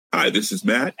Hi, this is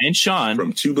Matt and Sean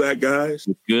from Two Black Guys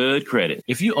with Good Credit.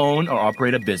 If you own or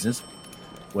operate a business,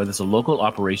 whether it's a local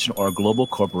operation or a global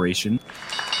corporation,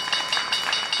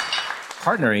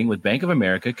 partnering with Bank of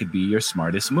America could be your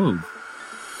smartest move.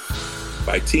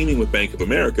 By teaming with Bank of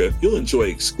America, you'll enjoy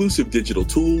exclusive digital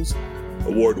tools,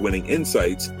 award-winning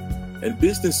insights, and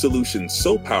business solutions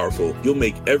so powerful you'll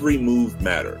make every move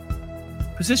matter.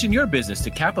 Position your business to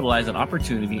capitalize on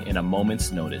opportunity in a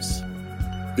moment's notice.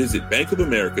 Visit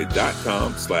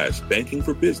bankofamerica.com/banking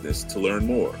for business to learn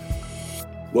more.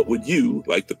 What would you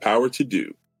like the power to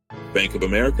do? Bank of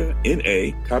America,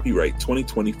 N.A., copyright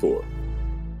 2024.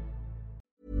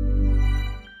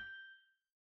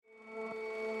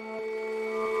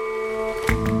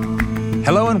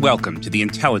 Hello and welcome to The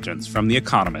Intelligence from The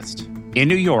Economist. In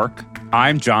New York,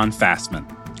 I'm John Fassman.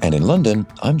 And in London,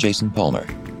 I'm Jason Palmer.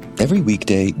 Every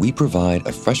weekday, we provide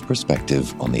a fresh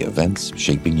perspective on the events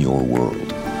shaping your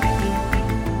world.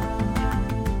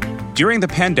 During the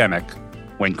pandemic,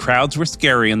 when crowds were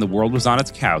scary and the world was on its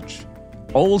couch,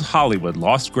 old Hollywood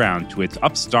lost ground to its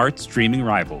upstart streaming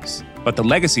rivals. But the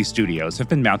legacy studios have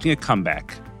been mounting a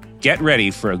comeback. Get ready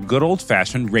for a good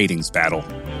old-fashioned ratings battle.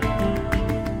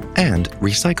 And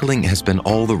recycling has been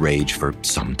all the rage for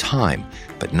some time,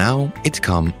 but now it's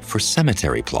come for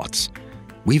cemetery plots.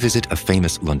 We visit a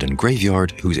famous London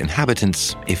graveyard whose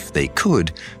inhabitants, if they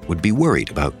could, would be worried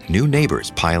about new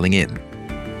neighbors piling in.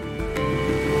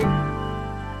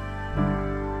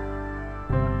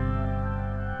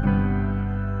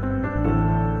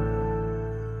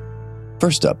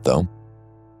 First up, though,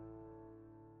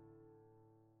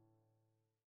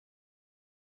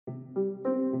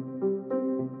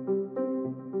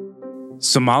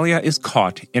 Somalia is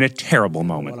caught in a terrible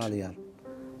moment.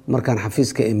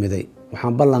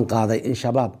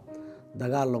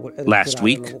 Last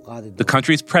week, the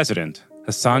country's president,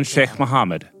 Hassan Sheikh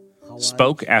Mohammed,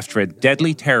 spoke after a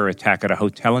deadly terror attack at a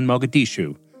hotel in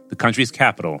Mogadishu, the country's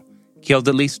capital, killed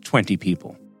at least 20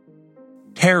 people.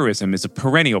 Terrorism is a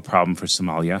perennial problem for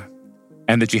Somalia,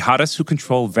 and the jihadists who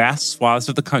control vast swaths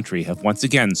of the country have once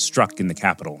again struck in the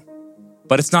capital.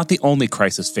 But it's not the only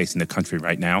crisis facing the country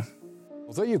right now.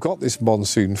 Although you've got this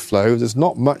monsoon flow, there's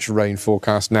not much rain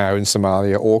forecast now in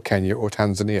Somalia or Kenya or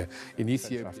Tanzania. In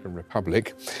Ethiopia, African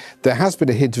Republic, there has been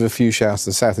a hint of a few showers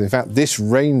to the south. In fact, this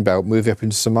rain belt moving up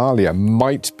into Somalia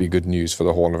might be good news for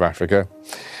the Horn of Africa,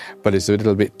 but it's a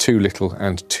little bit too little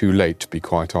and too late, to be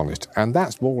quite honest. And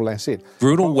that's more or less it.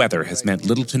 Brutal weather has meant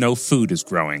little to no food is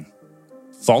growing.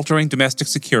 Faltering domestic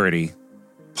security,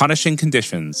 punishing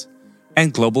conditions,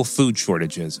 and global food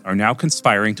shortages are now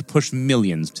conspiring to push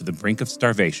millions to the brink of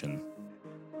starvation.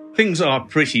 Things are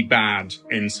pretty bad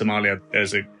in Somalia.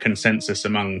 There's a consensus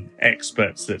among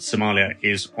experts that Somalia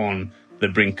is on the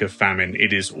brink of famine.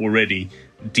 It is already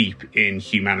deep in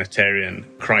humanitarian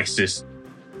crisis.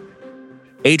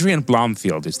 Adrian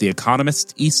Blomfield is The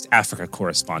Economist's East Africa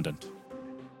correspondent.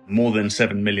 More than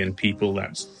 7 million people,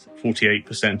 that's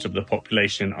 48% of the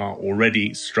population, are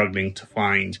already struggling to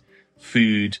find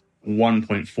food.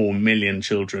 1.4 million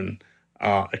children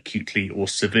are acutely or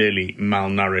severely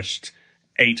malnourished.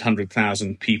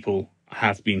 800,000 people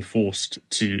have been forced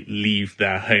to leave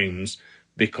their homes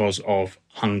because of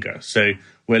hunger. So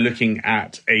we're looking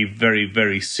at a very,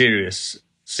 very serious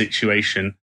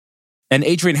situation. And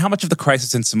Adrian, how much of the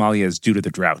crisis in Somalia is due to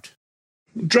the drought?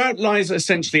 Drought lies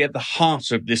essentially at the heart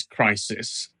of this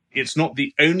crisis. It's not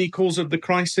the only cause of the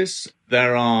crisis.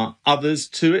 There are others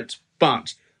to it,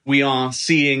 but we are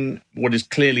seeing what is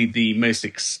clearly the most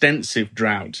extensive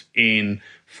drought in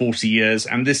 40 years,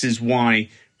 and this is why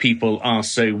people are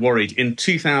so worried. In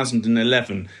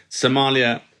 2011,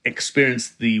 Somalia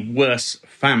experienced the worst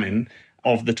famine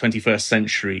of the 21st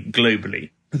century globally.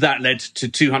 That led to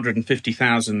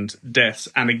 250,000 deaths,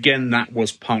 and again, that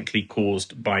was partly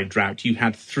caused by drought. You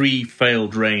had 3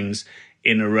 failed rains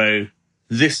in a row.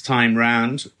 This time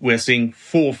round, we're seeing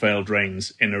 4 failed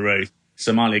rains in a row.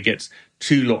 Somalia gets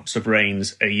 2 lots of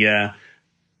rains a year.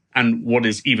 And what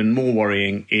is even more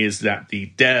worrying is that the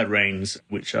Dare rains,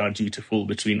 which are due to fall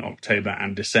between October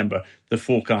and December, the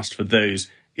forecast for those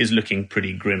is looking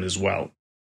pretty grim as well.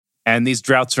 And these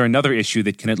droughts are another issue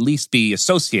that can at least be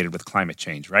associated with climate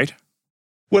change, right?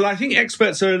 Well, I think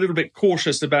experts are a little bit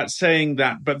cautious about saying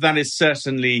that, but that is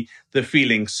certainly the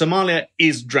feeling. Somalia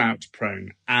is drought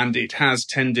prone, and it has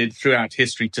tended throughout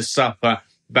history to suffer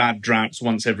bad droughts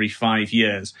once every 5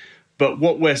 years. But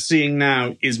what we're seeing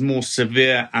now is more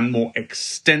severe and more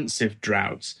extensive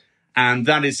droughts. And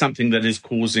that is something that is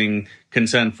causing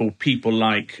concern for people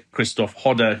like Christoph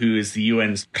Hodder, who is the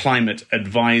UN's climate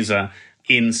advisor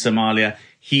in Somalia.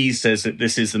 He says that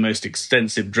this is the most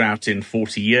extensive drought in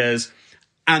 40 years.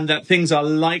 and that things are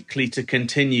likely to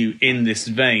continue in this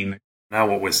vein. Now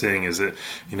what we're seeing is that,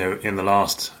 in the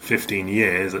last 15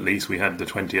 years, at least, we had the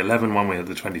 2011 one, we had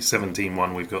the 2017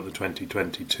 one, we've got the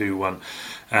 2022 one,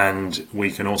 and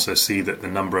we can also see that the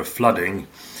number of flooding,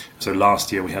 so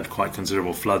last year we had quite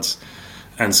considerable floods,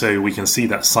 and so we can see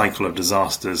that cycle of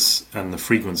disasters and the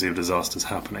frequency of disasters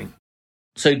happening.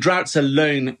 So droughts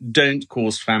alone don't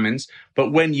cause famines,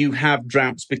 but when you have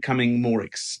droughts becoming more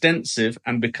extensive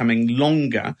and becoming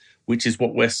longer, which is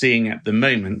what we're seeing at the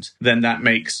moment, then that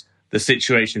makes the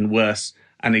situation worse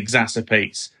and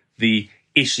exacerbates the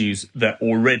issues that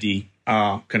already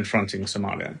are confronting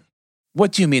Somalia.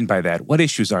 What do you mean by that? What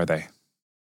issues are they?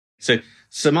 So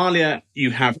Somalia,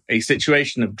 you have a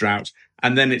situation of drought,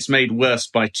 and then it's made worse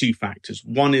by two factors.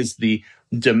 One is the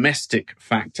domestic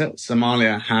factor.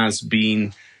 Somalia has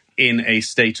been in a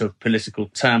state of political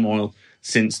turmoil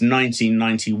since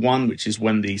 1991, which is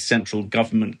when the central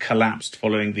government collapsed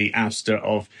following the ouster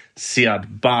of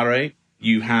Siad Barre.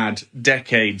 You had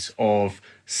decades of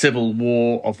civil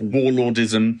war, of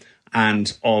warlordism,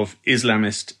 and of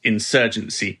Islamist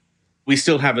insurgency. We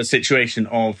still have a situation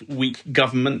of weak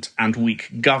government and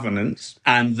weak governance,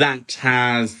 and that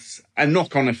has a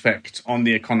knock-on effect on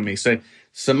the economy. So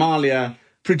Somalia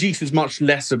produces much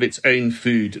less of its own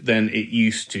food than it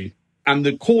used to. And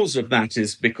the cause of that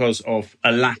is because of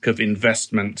a lack of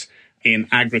investment in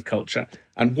agriculture.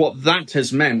 And what that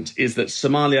has meant is that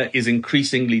Somalia is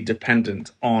increasingly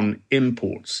dependent on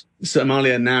imports.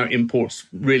 Somalia now imports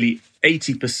really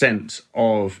 80%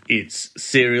 of its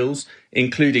cereals,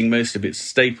 including most of its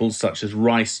staples such as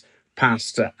rice,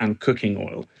 pasta, and cooking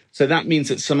oil. So that means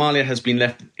that Somalia has been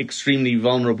left extremely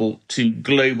vulnerable to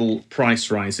global price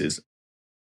rises.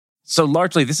 So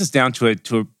largely this is down to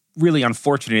a really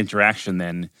unfortunate interaction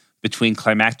then between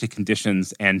climatic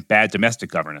conditions and bad domestic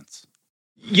governance.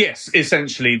 Yes,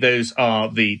 essentially those are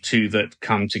the two that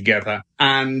come together.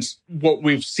 And what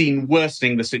we've seen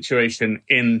worsening the situation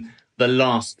in the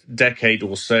last decade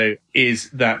or so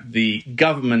is that the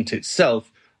government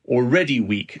itself, already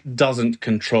weak, doesn't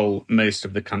control most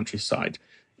of the countryside.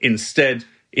 Instead,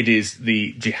 it is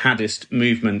the jihadist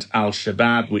movement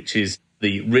Al-Shabaab, which is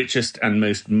the richest and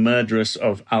most murderous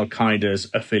of Al-Qaeda's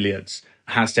affiliates,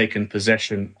 has taken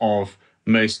possession of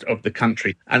most of the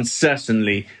country. And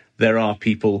certainly there are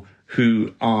people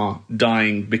who are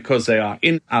dying because they are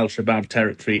in Al-Shabaab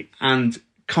territory and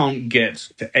can't get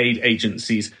to aid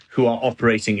agencies who are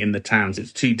operating in the towns.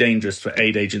 It's too dangerous for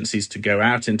aid agencies to go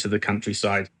out into the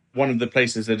countryside. One of the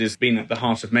places that has been at the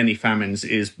heart of many famines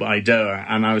is Baidoa,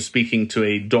 and I was speaking to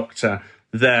a doctor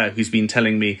there who's been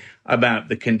telling me about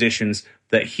the conditions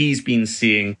that he's been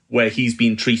seeing, where he's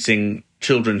been treating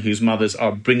children whose mothers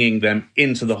are bringing them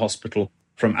into the hospital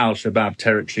from Al-Shabaab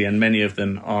territory, and many of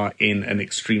them are in an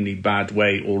extremely bad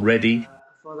way already.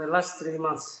 For the last 3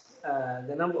 months,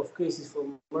 the number of cases for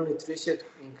malnutrition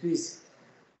increased.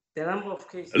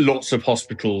 Lots of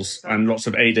hospitals and lots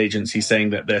of aid agencies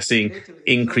saying that they're seeing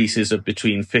increases of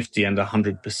between 50 and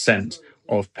 100%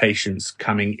 of patients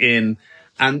coming in.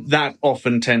 And that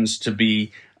often tends to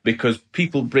be because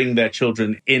people bring their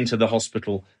children into the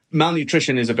hospital.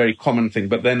 Malnutrition is a very common thing,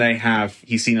 but then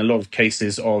he's seen a lot of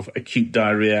cases of acute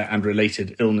diarrhea and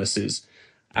related illnesses.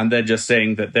 And they're just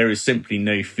saying that there is simply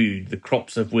no food. The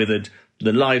crops have withered,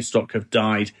 the livestock have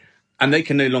died, and they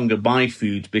can no longer buy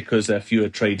food because there are fewer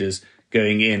traders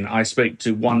going in. I spoke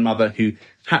to one mother who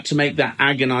had to make that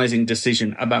agonizing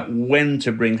decision about when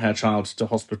to bring her child to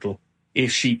hospital.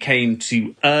 If she came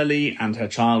too early and her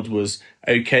child was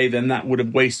okay, then that would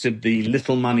have wasted the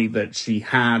little money that she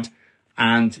had.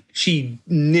 And she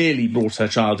nearly brought her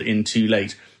child in too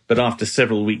late. But after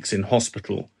several weeks in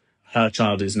hospital, her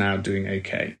child is now doing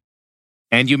okay.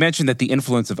 And you mentioned that the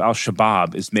influence of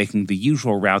Al-Shabaab is making the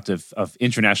usual route of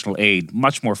international aid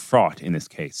much more fraught in this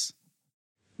case.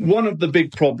 One of the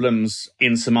big problems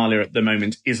in Somalia at the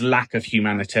moment is lack of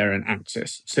humanitarian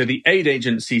access. So the aid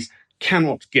agencies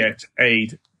cannot get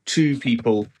aid to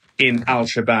people in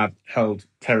Al-Shabaab-held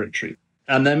territory.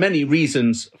 And there are many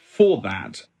reasons for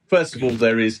that. First of all,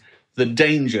 there is the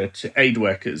danger to aid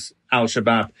workers.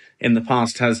 Al-Shabaab in the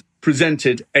past has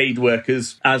presented aid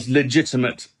workers as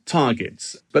legitimate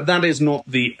targets. But that is not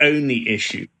the only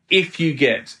issue. If you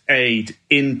get aid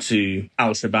into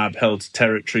Al-Shabaab-held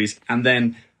territories and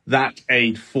then that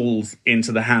aid falls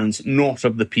into the hands not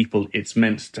of the people it's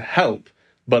meant to help,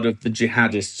 but of the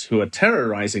jihadists who are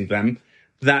terrorizing them,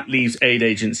 that leaves aid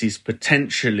agencies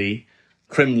potentially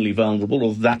criminally vulnerable,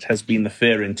 or that has been the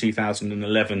fear in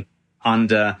 2011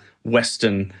 under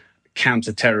Western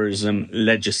counter-terrorism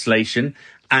legislation.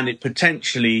 And it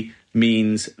potentially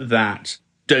means that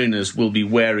donors will be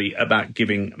wary about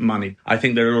giving money. I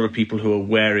think there are a lot of people who are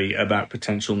wary about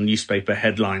potential newspaper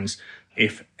headlines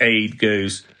if aid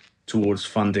goes towards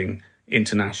funding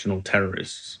international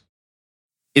terrorists.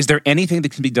 Is there anything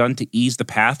that can be done to ease the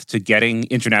path to getting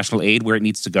international aid where it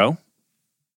needs to go?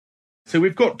 So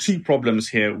we've got two problems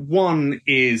here. One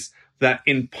is that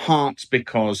in part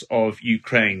because of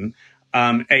Ukraine,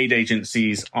 aid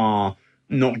agencies are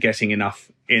not getting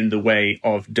enough in the way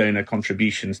of donor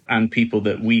contributions. And people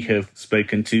that we have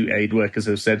spoken to, aid workers,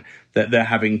 have said that they're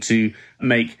having to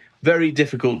make very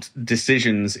difficult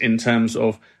decisions in terms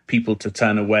of people to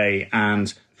turn away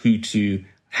and who to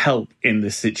help in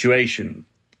this situation.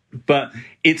 But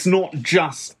it's not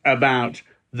just about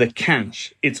the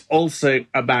cash. It's also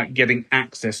about getting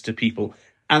access to people.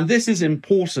 And this is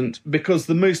important because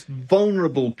the most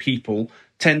vulnerable people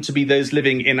tend to be those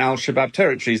living in al-Shabaab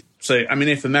territories. So, I mean,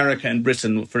 if America and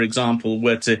Britain, for example,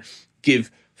 were to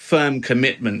give firm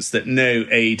commitments that no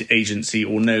aid agency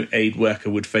or no aid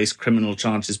worker would face criminal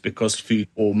charges because food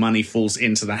or money falls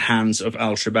into the hands of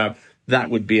al-Shabaab, that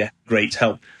would be a great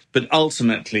help. But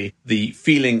ultimately, the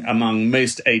feeling among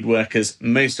most aid workers,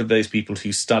 most of those people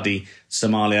who study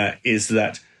Somalia, is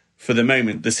that for the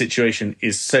moment, the situation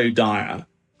is so dire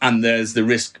and there's the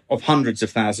risk of hundreds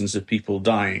of thousands of people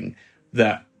dying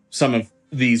that some of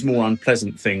these more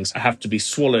unpleasant things have to be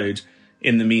swallowed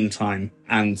in the meantime.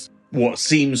 And what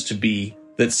seems to be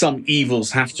that some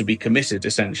evils have to be committed,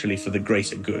 essentially, for the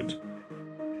greater good.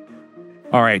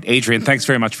 All right, Adrian, thanks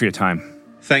very much for your time.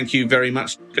 Thank you very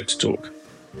much. Good to talk.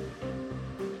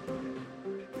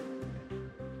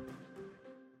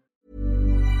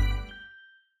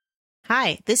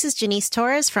 Hi, this is Janice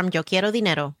Torres from Yo Quiero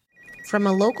Dinero. From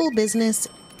a local business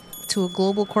to a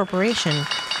global corporation,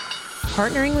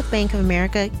 partnering with Bank of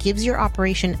America gives your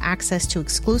operation access to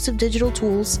exclusive digital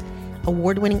tools,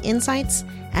 award-winning insights,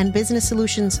 and business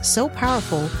solutions so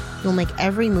powerful you'll make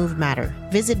every move matter.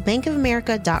 Visit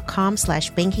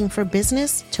bankofamerica.com/banking for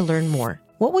business to learn more.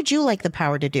 What would you like the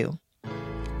power to do?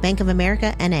 Bank of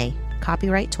America, N.A.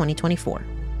 Copyright 2024.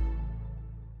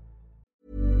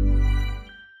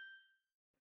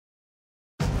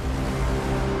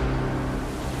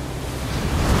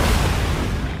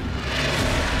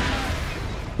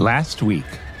 Last week,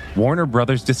 Warner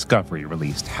Bros. Discovery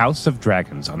released House of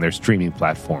Dragons on their streaming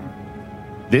platform.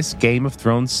 This Game of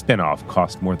Thrones spin-off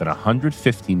cost more than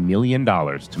 $150 million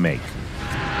to make.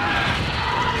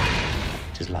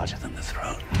 It is larger than the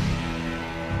throne.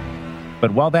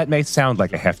 But while that may sound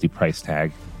like a hefty price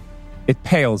tag, it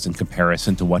pales in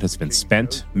comparison to what has been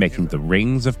spent making the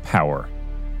Rings of Power.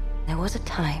 There was a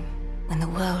time when the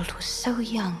world was so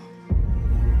young.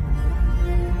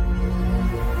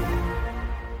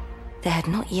 There had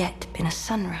not yet been a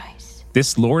sunrise.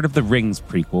 This Lord of the Rings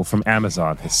prequel from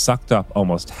Amazon has sucked up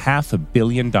almost $500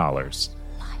 million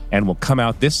and will come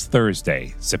out this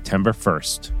Thursday, September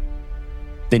 1st.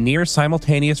 The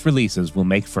near-simultaneous releases will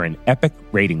make for an epic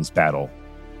ratings battle,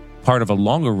 part of a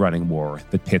longer-running war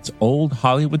that pits old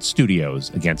Hollywood studios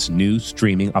against new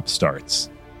streaming upstarts.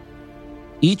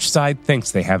 Each side thinks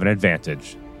they have an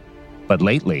advantage, but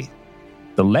lately,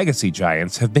 the legacy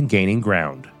giants have been gaining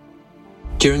ground.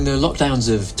 During the lockdowns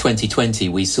of 2020,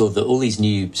 we saw that all these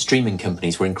new streaming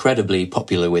companies were incredibly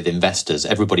popular with investors.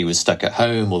 Everybody was stuck at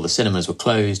home, all the cinemas were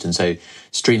closed, and so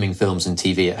streaming films and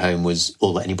TV at home was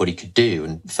all that anybody could do,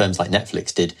 and firms like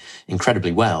Netflix did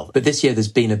incredibly well. But this year there's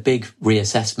been a big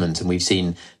reassessment, and we've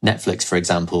seen Netflix, for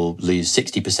example, lose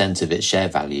 60% of its share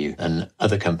value, and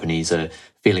other companies are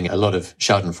feeling a lot of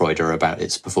schadenfreude about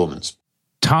its performance.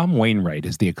 Tom Wainwright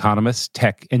is The Economist's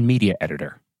tech and media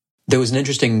editor. There was an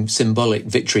interesting symbolic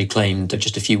victory claimed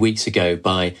just a few weeks ago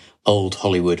by old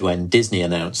Hollywood when Disney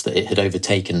announced that it had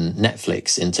overtaken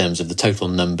Netflix in terms of the total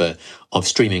number of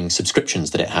streaming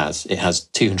subscriptions that it has. It has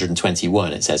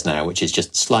 221, it says now, which is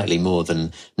just slightly more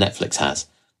than Netflix has.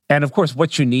 And of course,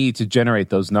 what you need to generate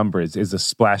those numbers is a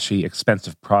splashy,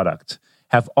 expensive product.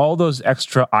 Have all those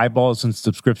extra eyeballs and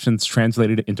subscriptions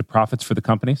translated into profits for the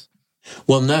companies?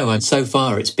 Well, no, and so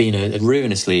far it's been a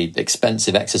ruinously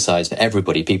expensive exercise for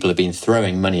everybody. People have been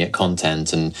throwing money at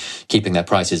content and keeping their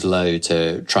prices low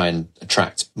to try and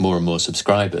attract more and more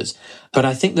subscribers. But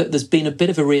I think that there's been a bit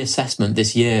of a reassessment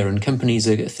this year, and companies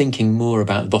are thinking more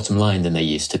about the bottom line than they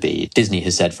used to be. Disney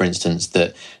has said, for instance,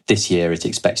 that this year it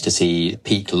expects to see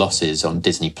peak losses on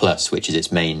Disney Plus, which is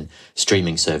its main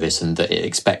streaming service, and that it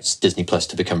expects Disney Plus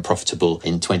to become profitable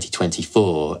in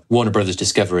 2024. Warner Bros.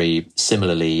 Discovery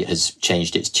similarly has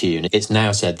changed its tune. It's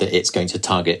now said that it's going to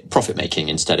target profit making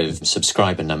instead of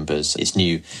subscriber numbers. Its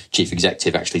new chief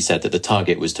executive actually said that the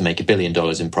target was to make $1 billion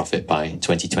in profit by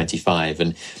 2025,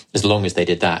 and as long long as they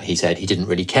did that, he said he didn't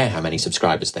really care how many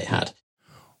subscribers they had.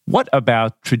 What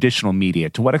about traditional media?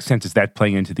 To what extent is that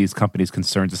playing into these companies'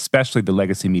 concerns, especially the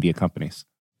legacy media companies?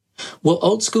 Well,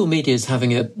 old school media is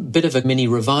having a bit of a mini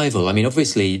revival. I mean,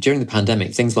 obviously, during the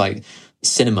pandemic, things like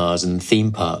cinemas and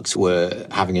theme parks were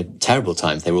having a terrible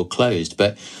time. They were all closed,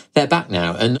 but they're back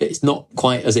now. And it's not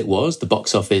quite as it was. The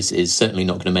box office is certainly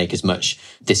not going to make as much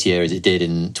this year as it did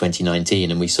in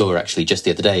 2019. And we saw actually just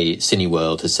the other day,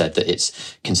 Cineworld has said that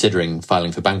it's considering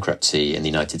filing for bankruptcy in the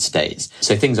United States.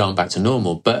 So things aren't back to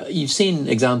normal. But you've seen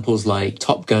examples like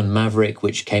Top Gun Maverick,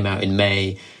 which came out in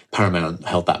May. Paramount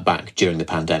held that back during the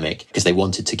pandemic because they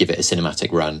wanted to give it a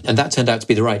cinematic run. And that turned out to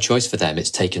be the right choice for them.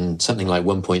 It's taken something like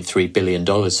 $1.3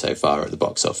 billion so far at the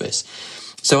box office.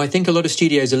 So I think a lot of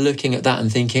studios are looking at that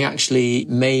and thinking, actually,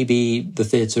 maybe the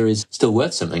theatre is still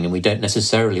worth something and we don't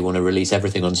necessarily want to release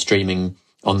everything on streaming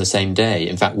on the same day.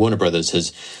 In fact, Warner Brothers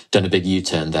has done a big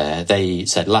U-turn there. They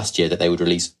said last year that they would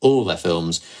release all their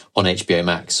films on HBO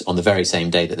Max on the very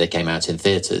same day that they came out in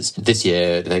theatres. This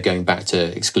year, they're going back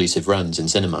to exclusive runs in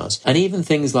cinemas. And even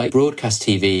things like broadcast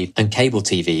TV and cable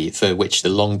TV, for which the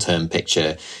long-term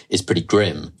picture is pretty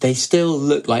grim, they still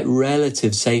look like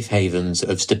relative safe havens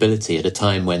of stability at a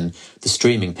time when the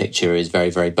streaming picture is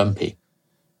very, very bumpy.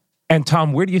 And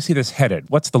Tom, where do you see this headed?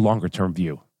 What's the longer-term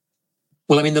view?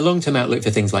 Well, I mean, the long-term outlook for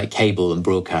things like cable and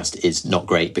broadcast is not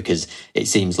great because it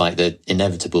seems like the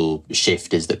inevitable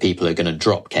shift is that people are going to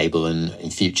drop cable and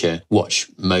in future watch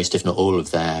most, if not all,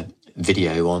 of their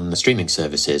video on the streaming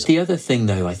services. The other thing,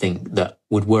 though, I think that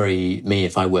would worry me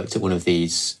if I worked at one of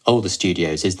these older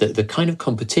studios is that the kind of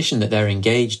competition that they're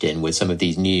engaged in with some of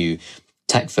these new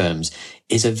tech firms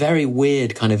is a very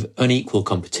weird kind of unequal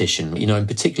competition. You know, I'm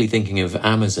particularly thinking of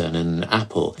Amazon and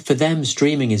Apple. For them,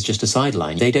 streaming is just a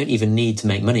sideline. They don't even need to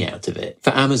make money out of it.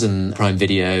 For Amazon, Prime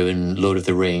Video and Lord of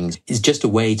the Rings is just a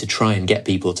way to try and get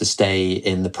people to stay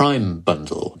in the Prime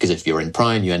bundle. Because if you're in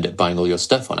Prime, you end up buying all your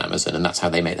stuff on Amazon, and that's how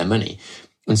they make their money.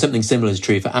 And something similar is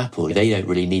true for Apple. They don't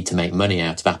really need to make money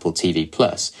out of Apple TV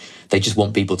Plus. They just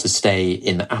want people to stay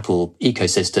in the Apple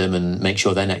ecosystem and make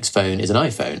sure their next phone is an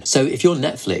iPhone. So if you're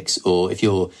Netflix or if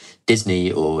you're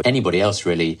Disney or anybody else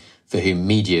really for whom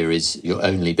media is your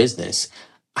only business,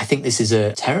 I think this is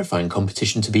a terrifying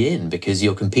competition to be in because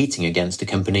you're competing against a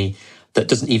company that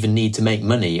doesn't even need to make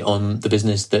money on the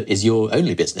business that is your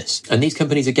only business. And these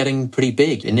companies are getting pretty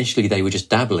big. Initially, they were just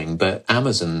dabbling, but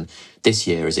Amazon this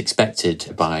year is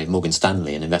expected by Morgan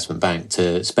Stanley, an investment bank,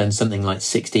 to spend something like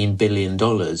 $16 billion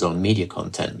on media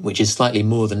content, which is slightly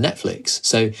more than Netflix.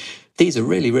 So these are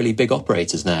really, really big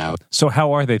operators now. So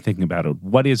how are they thinking about it?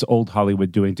 What is old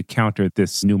Hollywood doing to counter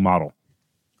this new model?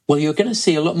 Well, you're going to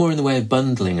see a lot more in the way of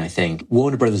bundling, I think.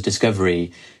 Warner Brothers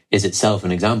Discovery is itself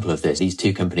an example of this. These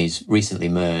two companies recently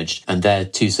merged and their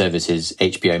two services,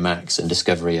 HBO Max and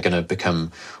Discovery, are going to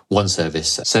become one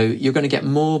service. So you're going to get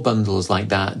more bundles like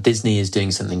that. Disney is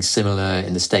doing something similar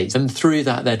in the States. And through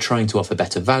that, they're trying to offer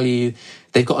better value.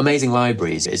 They've got amazing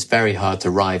libraries. It's very hard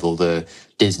to rival the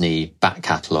Disney back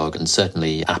catalogue, and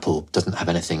certainly Apple doesn't have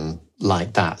anything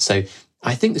like that. So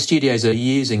I think the studios are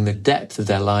using the depth of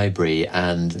their library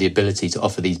and the ability to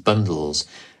offer these bundles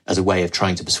as a way of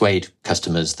trying to persuade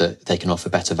customers that they can offer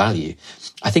better value.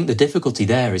 I think the difficulty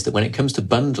there is that when it comes to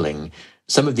bundling,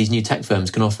 some of these new tech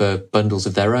firms can offer bundles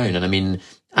of their own. And I mean,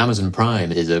 Amazon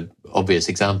Prime is an obvious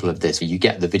example of this. You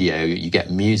get the video, you get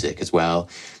music as well,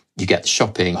 you get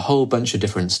shopping, a whole bunch of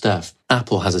different stuff.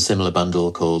 Apple has a similar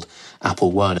bundle called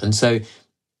Apple One. And so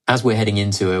as we're heading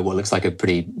into what looks like a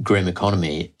pretty grim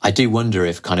economy, I do wonder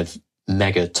if kind of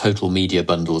mega total media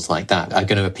bundles like that are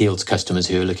going to appeal to customers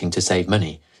who are looking to save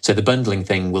money. So the bundling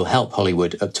thing will help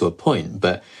Hollywood up to a point,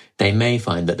 but they may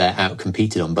find that they're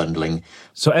outcompeted on bundling.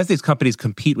 So as these companies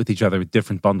compete with each other with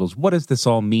different bundles, what does this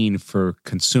all mean for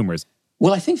consumers?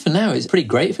 Well, I think for now it's pretty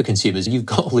great for consumers. You've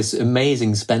got all this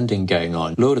amazing spending going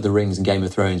on. Lord of the Rings and Game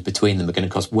of Thrones between them are going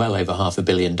to cost well over $500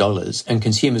 million, and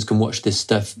consumers can watch this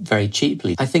stuff very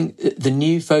cheaply. I think the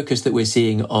new focus that we're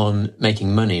seeing on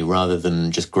making money rather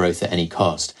than just growth at any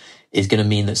cost is going to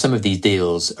mean that some of these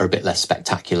deals are a bit less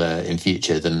spectacular in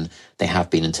future than they have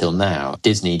been until now.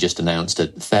 Disney just announced a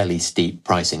fairly steep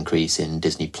price increase in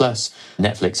Disney Plus.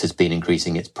 Netflix has been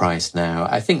increasing its price now.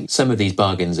 I think some of these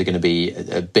bargains are going to be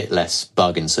a bit less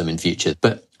bargainsome in future.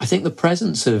 But I think the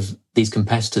presence of these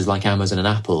competitors like Amazon and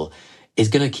Apple is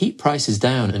going to keep prices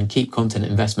down and keep content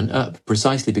investment up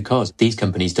precisely because these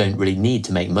companies don't really need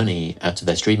to make money out of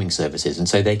their streaming services. And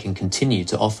so they can continue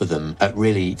to offer them at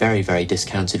really very, very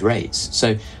discounted rates.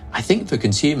 So I think for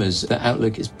consumers, the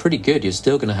outlook is pretty good. You're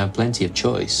still going to have plenty of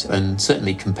choice. And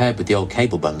certainly compared with the old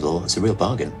cable bundle, it's a real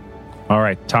bargain. All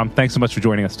right, Tom, thanks so much for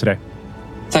joining us today.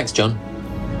 Thanks, John.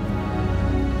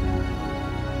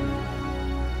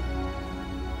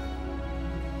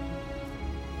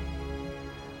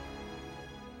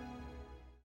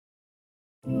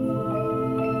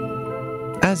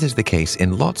 As is the case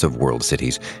in lots of world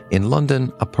cities, in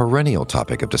London, a perennial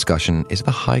topic of discussion is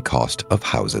the high cost of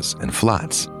houses and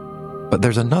flats. But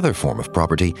there's another form of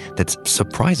property that's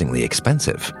surprisingly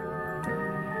expensive.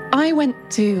 I went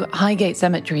to Highgate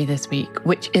Cemetery this week,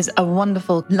 which is a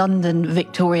wonderful London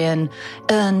Victorian,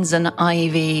 urns and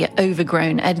ivy,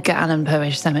 overgrown Edgar Allan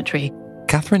Poe-ish cemetery.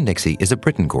 Catherine Nixie is a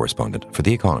Britain correspondent for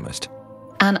The Economist.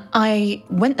 And I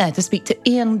went there to speak to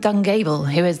Ian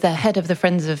Dungable, who is the head of the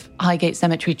Friends of Highgate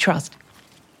Cemetery Trust.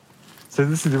 So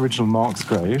this is the original Mark's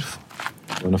grave.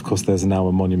 And of course there's now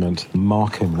a monument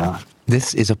marking that.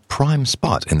 This is a prime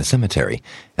spot in the cemetery,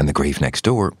 and the grave next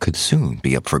door could soon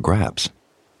be up for grabs.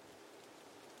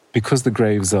 Because the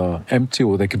graves are empty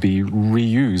or they could be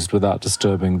reused without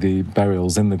disturbing the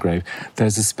burials in the grave,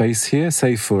 there's a space here,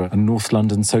 say for a North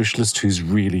London socialist who's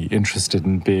really interested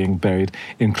in being buried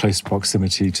in close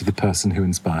proximity to the person who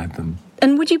inspired them.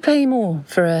 And would you pay more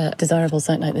for a desirable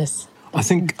site like this? I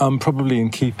think probably in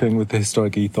keeping with the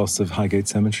historic ethos of Highgate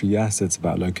Cemetery, yes, it's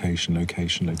about location,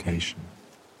 location, location.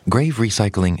 Grave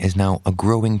recycling is now a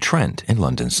growing trend in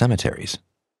London cemeteries.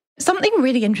 Something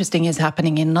really interesting is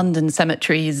happening in London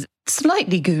cemeteries,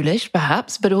 slightly ghoulish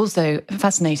perhaps, but also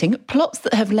fascinating. Plots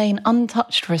that have lain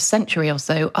untouched for a century or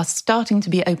so are starting to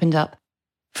be opened up.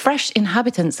 Fresh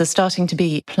inhabitants are starting to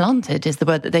be planted, is the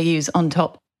word that they use, on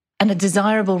top, and a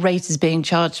desirable rate is being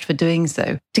charged for doing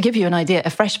so. To give you an idea,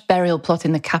 a fresh burial plot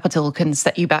in the capital can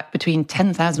set you back between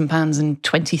 £10,000 and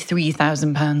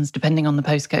 £23,000, depending on the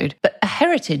postcode. But a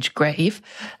heritage grave,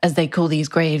 as they call these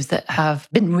graves that have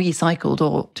been recycled,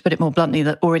 or to put it more bluntly,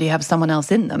 that already have someone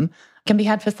else in them, can be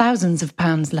had for thousands of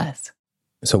pounds less.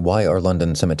 So why are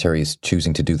London cemeteries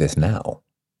choosing to do this now?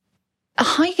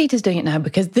 Highgate is doing it now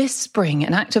because this spring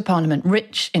an Act of Parliament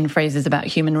rich in phrases about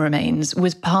human remains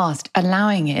was passed,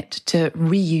 allowing it to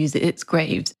reuse its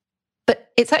graves.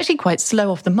 But it's actually quite slow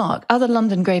off the mark. Other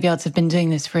London graveyards have been doing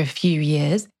this for a few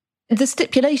years. The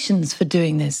stipulations for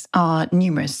doing this are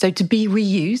numerous. So to be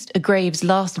reused, a grave's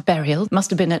last burial must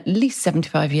have been at least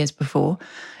 75 years before.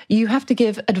 You have to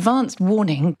give advanced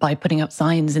warning by putting up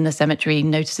signs in the cemetery,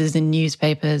 notices in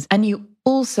newspapers, and you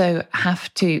also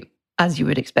have to, as you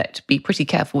would expect, be pretty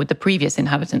careful with the previous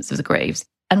inhabitants of the graves.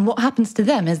 And what happens to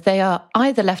them is they are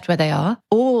either left where they are,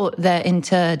 or they're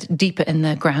interred deeper in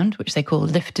the ground, which they call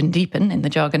lift and deepen in the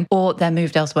jargon, or they're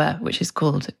moved elsewhere, which is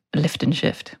called lift and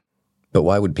shift. But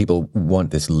why would people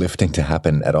want this lifting to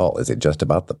happen at all? Is it just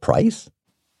about the price?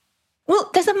 Well,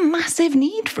 there's a massive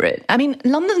need for it. I mean,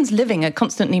 London's living are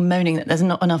constantly moaning that there's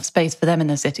not enough space for them in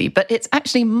the city, but it's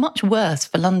actually much worse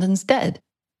for London's dead.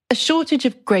 A shortage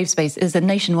of grave space is a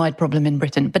nationwide problem in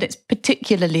Britain, but it's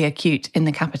particularly acute in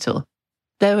the capital.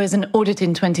 There was an audit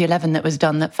in 2011 that was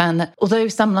done that found that although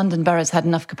some London boroughs had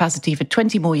enough capacity for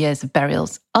 20 more years of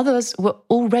burials, others were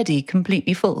already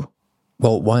completely full.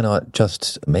 Well, why not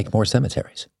just make more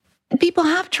cemeteries? People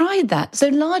have tried that. So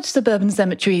large suburban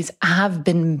cemeteries have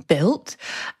been built,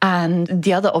 and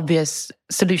the other obvious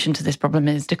solution to this problem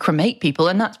is to cremate people,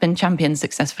 and that's been championed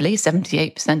successfully.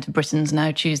 78% of Britons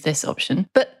now choose this option.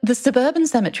 But the suburban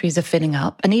cemeteries are filling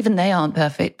up, and even they aren't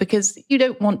perfect because you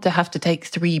don't want to have to take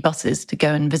 3 buses to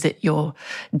go and visit your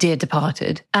dear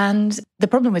departed. And the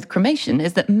problem with cremation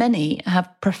is that many have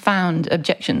profound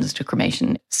objections to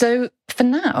cremation. So for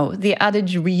now, the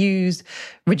adage reuse,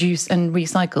 reduce and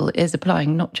recycle is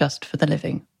applying not just for the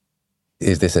living.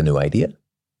 Is this a new idea?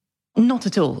 Not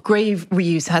at all. Grave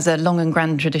reuse has a long and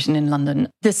grand tradition in London.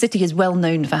 The city is well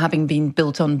known for having been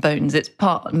built on bones. It's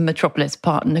part metropolis,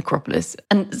 part necropolis.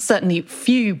 And certainly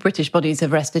few British bodies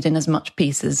have rested in as much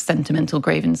peace as sentimental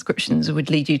grave inscriptions would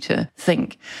lead you to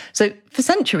think. So for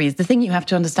centuries, the thing you have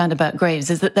to understand about graves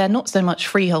is that they're not so much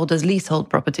freehold as leasehold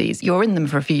properties. You're in them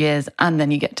for a few years and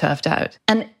then you get turfed out.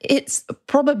 And it's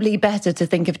probably better to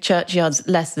think of churchyards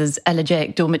less as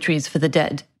elegiac dormitories for the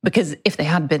dead, because if they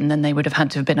had been, then they would have had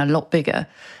to have been a lot bigger,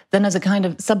 than as a kind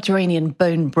of subterranean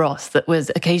bone broth that was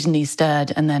occasionally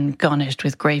stirred and then garnished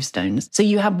with gravestones. So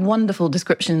you have wonderful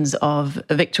descriptions of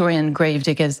Victorian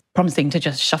gravediggers promising to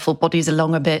just shuffle bodies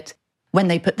along a bit. When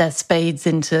they put their spades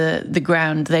into the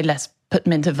ground, they less put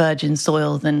them into virgin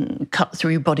soil than cut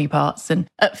through body parts. And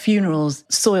at funerals,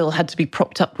 soil had to be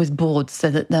propped up with boards so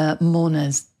that the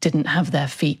mourners didn't have their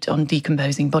feet on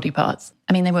decomposing body parts.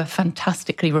 I mean, they were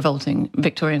fantastically revolting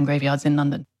Victorian graveyards in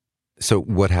London. So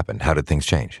what happened? How did things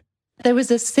change? There was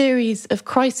a series of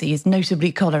crises,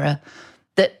 notably cholera,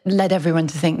 that led everyone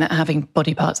to think that having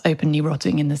body parts openly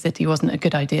rotting in the city wasn't a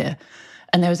good idea.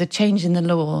 And there was a change in the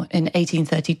law in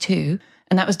 1832,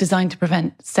 and that was designed to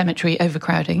prevent cemetery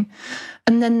overcrowding.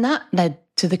 And then that led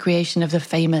to the creation of the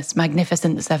famous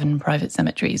Magnificent 7 private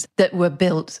cemeteries that were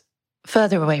built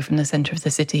further away from the centre of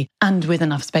the city and with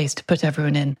enough space to put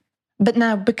everyone in. But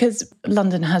now, because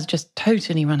London has just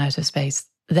totally run out of space,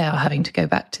 they are having to go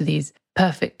back to these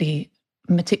perfectly,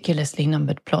 meticulously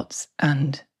numbered plots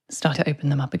and start to open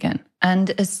them up again. And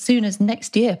as soon as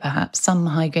next year, perhaps, some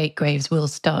Highgate graves will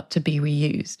start to be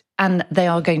reused. And they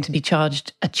are going to be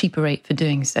charged a cheaper rate for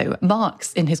doing so.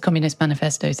 Marx, in his Communist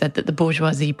Manifesto, said that the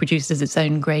bourgeoisie produces its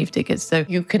own grave diggers. So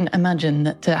you can imagine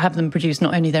that to have them produce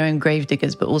not only their own grave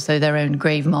diggers, but also their own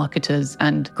grave marketers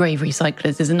and grave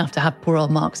recyclers is enough to have poor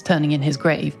old Marx turning in his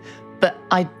grave. But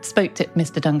I spoke to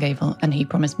Mr. Dungavel, and he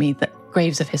promised me that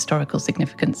graves of historical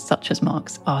significance, such as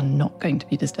Marx, are not going to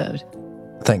be disturbed.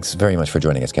 Thanks very much for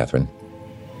joining us, Catherine.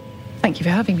 Thank you for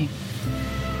having me.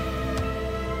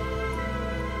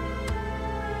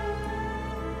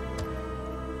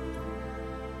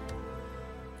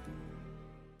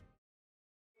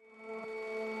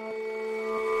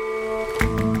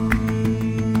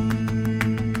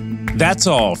 That's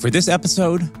all for this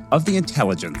episode of The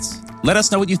Intelligence. Let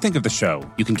us know what you think of the show.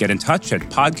 You can get in touch at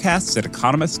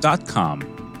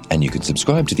podcasts@economist.com. And you can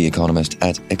subscribe to The Economist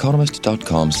at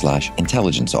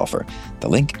economist.com/intelligence offer. The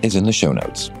link is in the show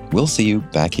notes. We'll see you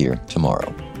back here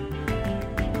tomorrow.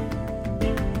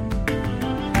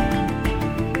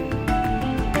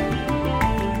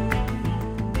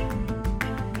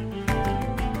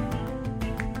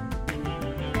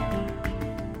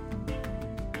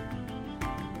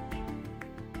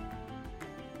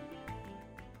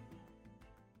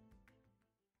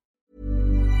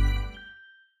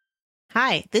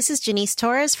 Hi, this is Janice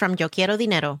Torres from Yo Quiero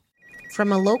Dinero.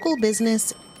 From a local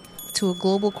business to a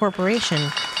global corporation,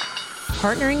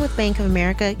 partnering with Bank of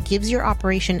America gives your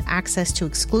operation access to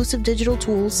exclusive digital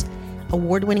tools,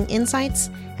 award-winning insights,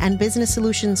 and business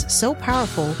solutions so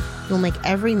powerful you'll make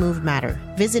every move matter.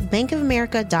 Visit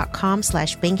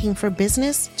bankofamerica.com/banking for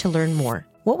business to learn more.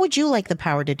 What would you like the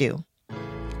power to do?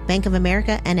 Bank of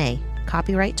America, N.A.,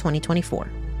 copyright 2024.